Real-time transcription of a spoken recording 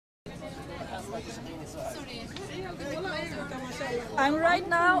I'm right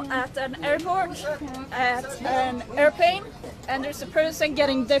now at an airport, at an airplane, and there's a person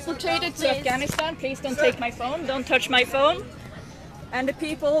getting deported to Afghanistan. Please don't take my phone, don't touch my phone. And the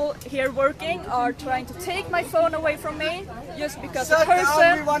people here working are trying to take my phone away from me just because the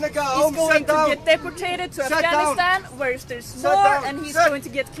person is going to get deported to Afghanistan where there's more and he's going to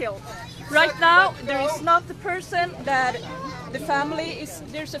get killed. Right now there is not the person that the family is,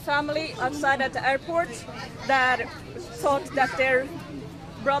 there's a family outside at the airport that thought that their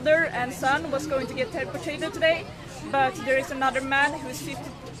brother and son was going to get deported today, but there is another man who's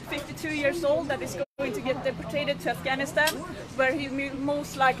 52 years old that is going to get deported to Afghanistan where he will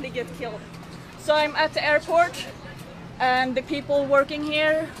most likely get killed. So I'm at the airport and the people working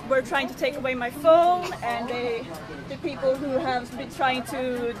here were trying to take away my phone, and the people who have been trying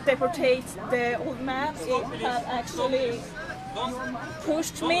to deportate the old man have actually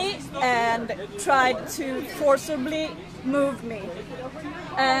pushed me and tried to forcibly move me.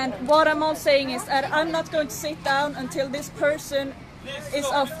 And what I'm all saying is that I'm not going to sit down until this person is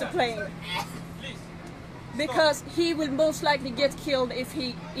off the plane, because he will most likely get killed if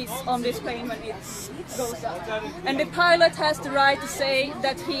he is on this plane when it goes up. And the pilot has the right to say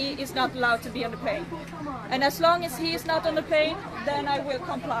that he is not allowed to be on the plane. And as long as he is not on the plane, then I will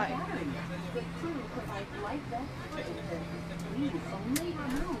comply.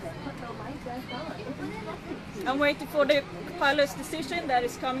 I'm waiting for the pilot's decision that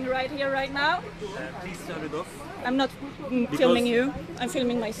is coming right here, right now. Please turn it off. I'm not filming you, I'm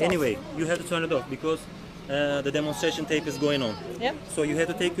filming myself. Anyway, you have to turn it off because the demonstration tape is going on. Yep. So you have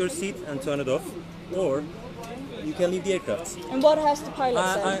to take your seat and turn it off, or you can leave the aircraft. And what has the pilot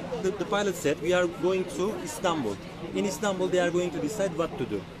said? The pilot said we are going to Istanbul. In Istanbul they are going to decide what to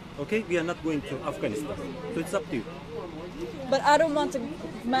do. Okay? We are not going to Afghanistan. So it's up to you. But I don't want a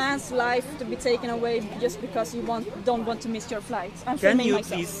man's life to be taken away just because you don't want to miss your flight. I'm filming myself.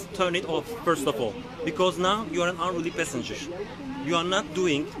 Can you please turn it off first of all? Because now you are an unruly passenger. You are not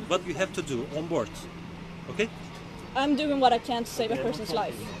doing what you have to do on board. Okay? I'm doing what I can to save a person's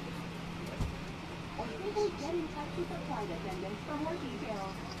life.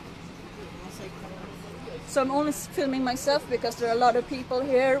 So I'm only filming myself because there are a lot of people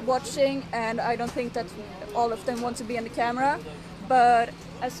here watching, and I don't think that all of them want to be on the camera. But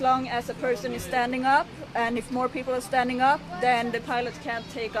as long as a person is standing up, and if more people are standing up, then the pilot can't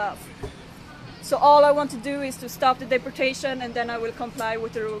take off. So all I want to do is to stop the deportation, and then I will comply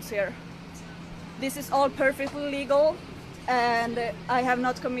with the rules here. This is all perfectly legal, and I have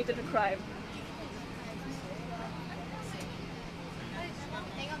not committed a crime.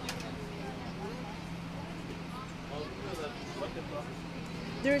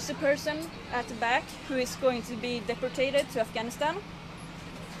 There is a person at the back who is going to be deported to Afghanistan.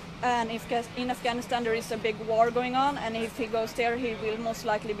 And if in Afghanistan there is a big war going on, and if he goes there he will most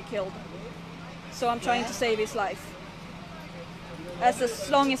likely be killed. So I'm trying to save his life. As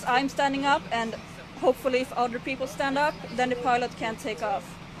long as I'm standing up, and hopefully if other people stand up, then the pilot can't take off.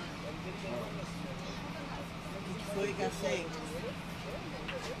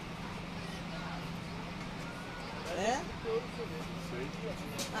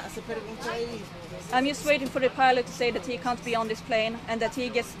 I'm just waiting for the pilot to say that he can't be on this plane and that he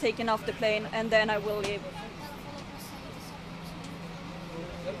gets taken off the plane, and then I will leave.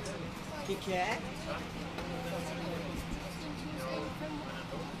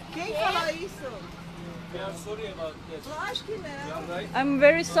 I'm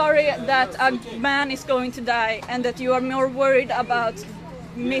very sorry that a man is going to die and that you are more worried about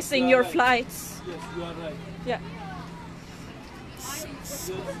missing your flights. Yes, you are right. Yeah.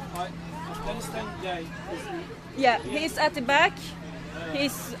 Afghanistan guy. Yeah, he's at the back.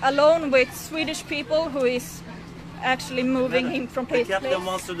 He's alone with Swedish people who is actually moving him from place to place. The captain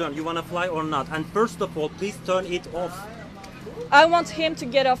wants to learn, you want to fly or not? And first of all, please turn it off. I want him to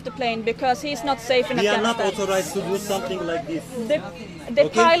get off the plane because he's not safe in Afghanistan. We are not authorized to do something like this. The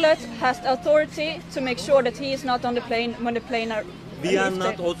pilot has authority to make sure that he is not on the plane when the plane are lifted. We are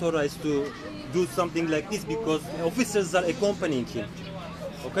not authorized to do something like this because officers are accompanying him.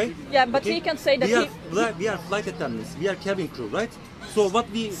 Okay? Yeah, but he can say that we are flight attendants, we are cabin crew, right? So what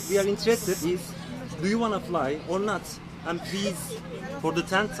we are interested is, do you want to fly or not? And please, for the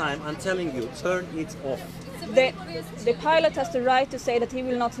 10th time, I'm telling you, turn it off. The pilot has the right to say that he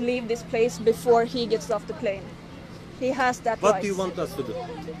will not leave this place before he gets off the plane. He has that right. What do you want us to do?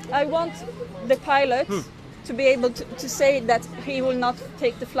 I want the pilot to be able to say that he will not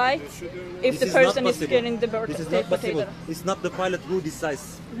take the flight if the person is getting deported. This is not possible. It's not the pilot who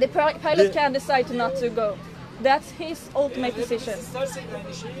decides. The pilot can decide not to go. That's his ultimate decision. İstersek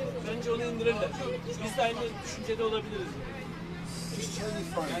aynı şeyi bence onu indirirler. Biz de aynı düşüncede olabiliriz.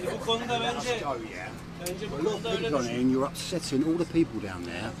 Yani bu konuda bence A lot of people on here, and you're upsetting all the people down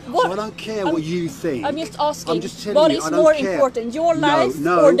there. What? So I don't care what you think. I'm just asking, I'm just telling what you, is I don't more care. important, your life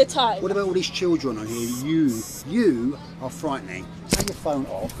no. or the time? What about all these children on here? You are frightening. Take your phone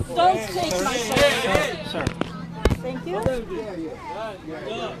off. Don't take my phone. Thank you.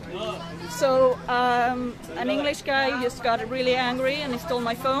 So an English guy just got really angry and he stole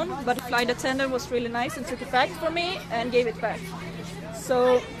my phone, but the flight attendant was really nice and took it back for me and gave it back.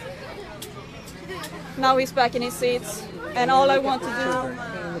 So now he's back in his seats, and all I want to do,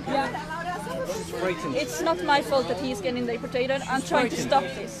 it's not my fault that he's getting deported. I'm trying to stop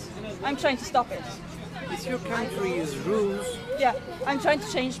this. I'm trying to stop it. It's your country's rules. Yeah, I'm trying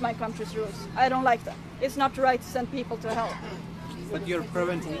to change my country's rules. I don't like them. It's not right to send people to hell. But you're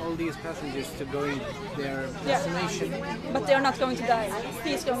preventing all these passengers to go in their destination. But they're not going to die.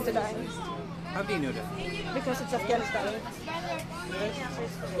 He's going to die. How do you know that? Because it's Afghanistan.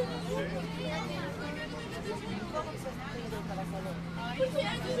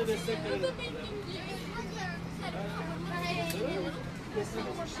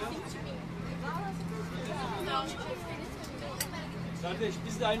 Kardeş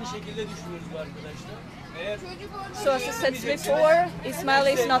biz de aynı şekilde düşünüyoruz bu arkadaşlar. Eğer So as I said before,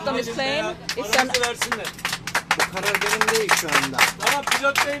 Ismail is not on this plane. It's an paramızı versinler. Bu karar benim değil şu anda. Tamam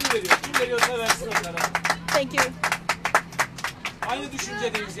pilot bey mi veriyor? Kim veriyorsa versin o kararı. thank you. Aynı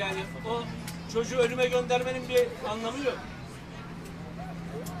düşüncedeyiz yani. O çocuğu önüme göndermenin bir anlamı yok.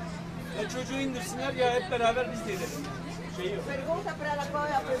 Ya çocuğu indirsinler ya hep beraber biz de edelim. Şey yok.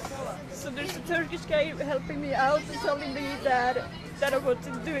 So there's a Turkish guy helping me out and telling me that what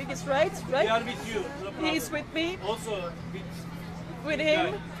I'm doing is right, We right? are with you. No problem. He's with me, Also with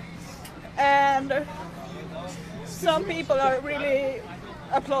him, and some people are really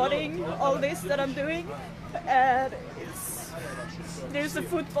applauding all this that I'm doing, and there's a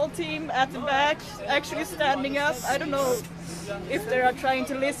football team at the back actually standing up. I don't know if they are trying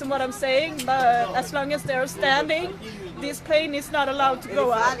to listen what I'm saying, but as long as they're standing, this plane is not allowed to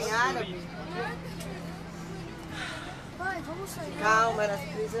go out. Calma, nós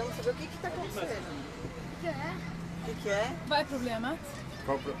precisamos saber o que está acontecendo. O que é? Vad är problemet?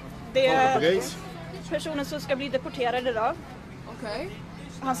 Det är personen som ska bli deporterad idag. Okej.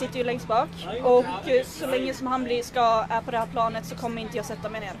 Han sitter ju längst bak och så länge som han är på det här planet så kommer inte jag sätta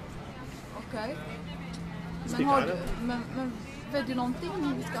mig ner. Okej. Men har du... Men vet du någonting?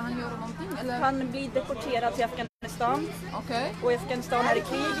 Ska han göra någonting? Eller? Han blir deporterad till Afghanistan Okej. och i Afghanistan är det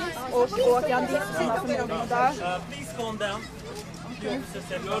krig och åker han dit så han förmodligen dör. Please calm down.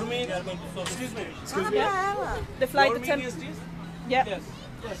 Your mean, excuse me. Yeah. The flight Your mean is attendant. this? Yeah. Yes.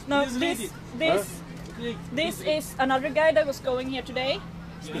 Yes. No, Please read this is another guy that was going here today.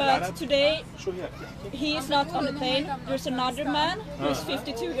 But today he is not on the plane. There's another man who's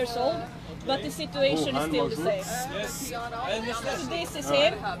 52 years old, but the situation is still the same. Yes. I understand. So this is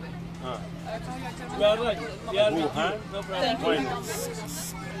him. You are right. We are with you. No problem. Thank you.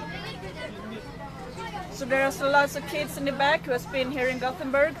 So there's lots of kids in the back who has been here in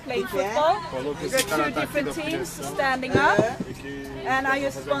Gothenburg playing football. There are two different teams standing up, and I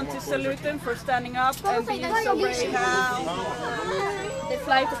just want to salute them for standing up and being so brave. The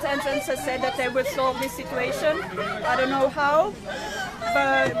flight attendants have said that they will solve this situation. I don't know how,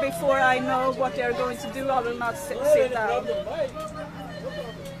 but before I know what they are going to do, I will not sit down.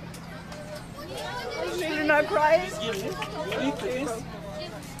 Children are crying.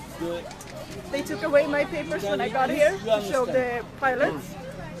 They took away my papers when I got here to show the pilots.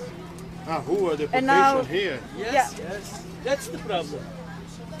 Who are the And now, protection here? Yes. Yes. That's the problem.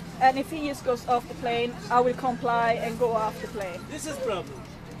 And if he just goes off the plane, I will comply and go off the plane. This is problem.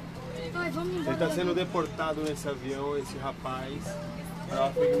 Ele está sendo deportado nesse avião, esse rapaz, para o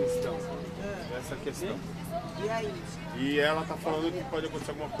Afeganistão. Essa é a questão. E aí? E ela está falando que pode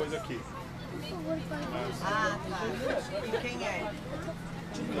acontecer alguma coisa aqui. Ah, tá. E quem é?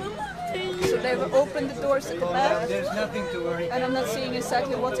 So they've opened the doors at the back, There's nothing to worry. and I'm not seeing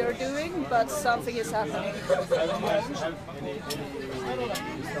exactly what they're doing, but something is happening.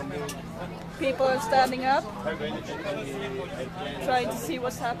 People are standing up, trying to see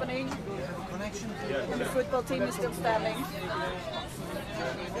what's happening, and the football team is still standing.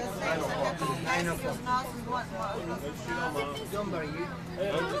 Don't worry.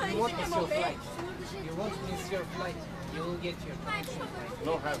 You won't miss your flight. You won't miss your flight. You will get your connection flight.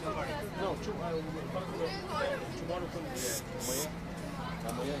 No have. No, tomorrow amanhã.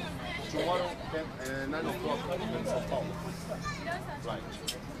 Tomorrow 9 o'clock in São Paulo. Right.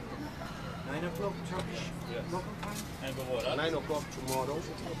 9 o'clock Turkish local time. 9 o'clock tomorrow.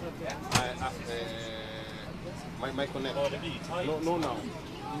 My connection. No, now.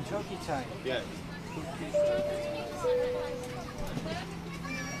 In Turkey time. Yeah.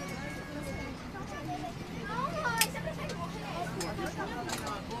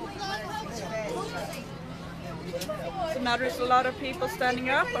 So now there's a lot of people standing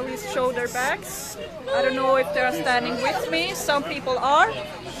up, or we show their backs. I don't know if they're standing with me. Some people are,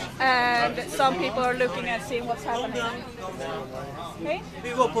 and some people are looking and seeing what's happening. Okay?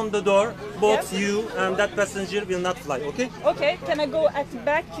 We open the door, both Yes. you and that passenger will not fly, okay? Okay, can I go at the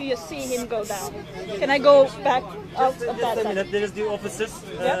back to you see him go down? Can I go back out of that Just a side? minute, there is the officers.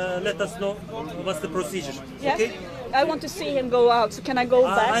 Yeah. Let us know what's the procedure, Yes. okay? I want to see him go out, so can I go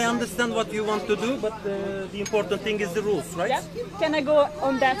back? I understand what you want to do, but the important thing is the rules, right? Yeah? Can I go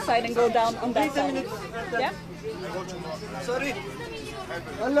on that side and go down on that Wait a side? minute. Yeah? Sorry.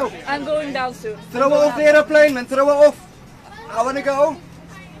 Hello. I'm going down soon. Throw off the aeroplane, man. Throw it off. I want to go.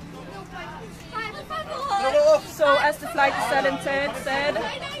 Throw it off. So as the flight attendant said,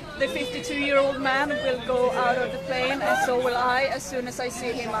 the 52-year-old man will go out of the plane, and so will I as soon as I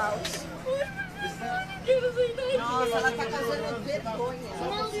see him out. Nossa, ela tá causando vergonha.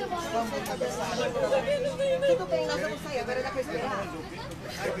 Tudo bem, nós vamos sair. Agora dá pra esperar.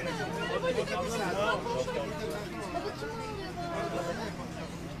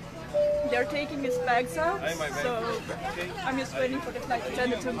 They're taking his bags out, so I'm just waiting for the flight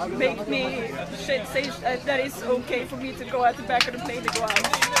attendant to make me say that it's okay for me to go at the back of the plane to go out.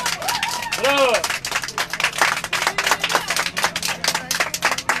 Bravo!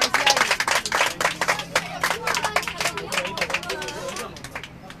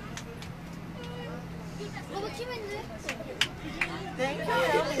 Tem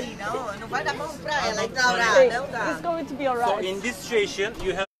que ir, não vai dar mão pra ela entrar lá, não dá. It's going to be So alright. in this situation,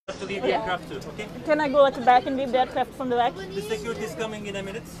 you have to leave the aircraft too, okay? Can I go at the back and leave the aircraft from the back? The security is coming in a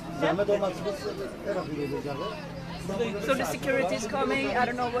minute. So the security is coming. I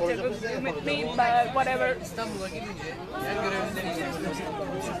don't know what they're going to do with me, but whatever. İstanbul'a gidince yer görevlileri içerisinde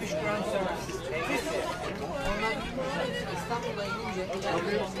Turkish Ground Service. Onlar İstanbul'a inince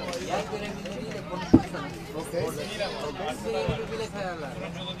yer görevlileriyle konuşursanız orada size yeni bir bilet ayarlar.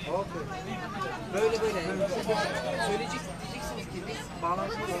 Böyle diyeceksiniz ki biz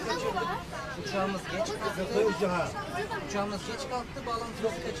bağlantımızı kaçırdık. Uçağımız geç kalktı. Uçağımız geç kalktı,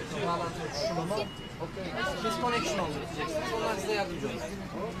 bağlantımızı kaçırdık. Bağlantı uçuşumuz. Disconnection oldu diyeceksiniz. Onlar size yardımcı olur.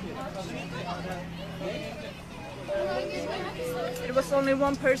 There was only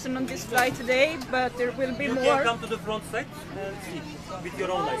one person on this flight today, but there will be You can more. come to the front side and see with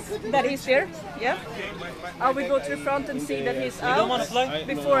your own eyes. That is here, yeah. I will go to the front and see that he's You don't want out to fly?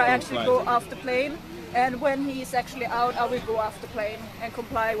 before I actually go off the plane. And when he is actually out, I will go off the plane and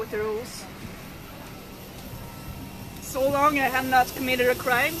comply with the rules. So long I have not committed a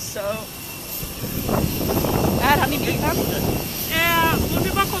crime, so... Är han i bilen? Och du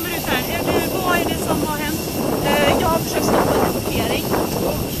bara kommer ut här. Vad är det som har hänt? Jag har försökt stoppa en rapportering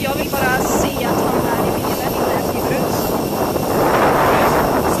och jag vill bara se att han är i bilen innan jag kliver ut.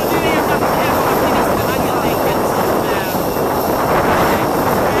 Så du är en av aktivisterna helt enkelt som...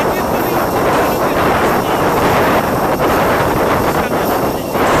 Du kommer inte att göra något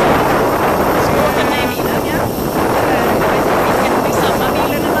Så jag åker med i bilen, ja. Jag vet inte vilken, det är samma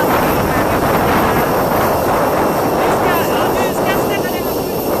bil eller en annan bil. Du ska ställa dig på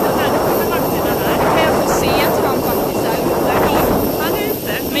utsidan här. Det kommer vakterna här. Kan jag få se att han faktiskt är ute? Han är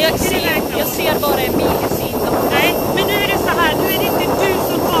ute. Men jag ser bara en bil i sidan. Nej, men nu är det så här. Nu är det inte du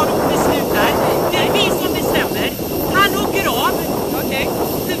som tar beslut här. Det är vi som bestämmer. Han åker av. Okej.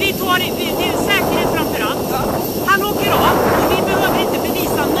 För vi tar det är säkerhet framför allt. Ja. Han åker av och vi behöver inte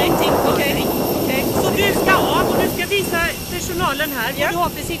bevisa någonting för Okej. dig. Okej. Så du ska av och du ska visa personalen här vad du har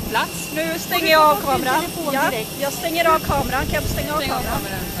för sittplats. Nu stänger jag av kameran. Ja, jag stänger av kameran. Kan jag få stänga av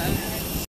kameran?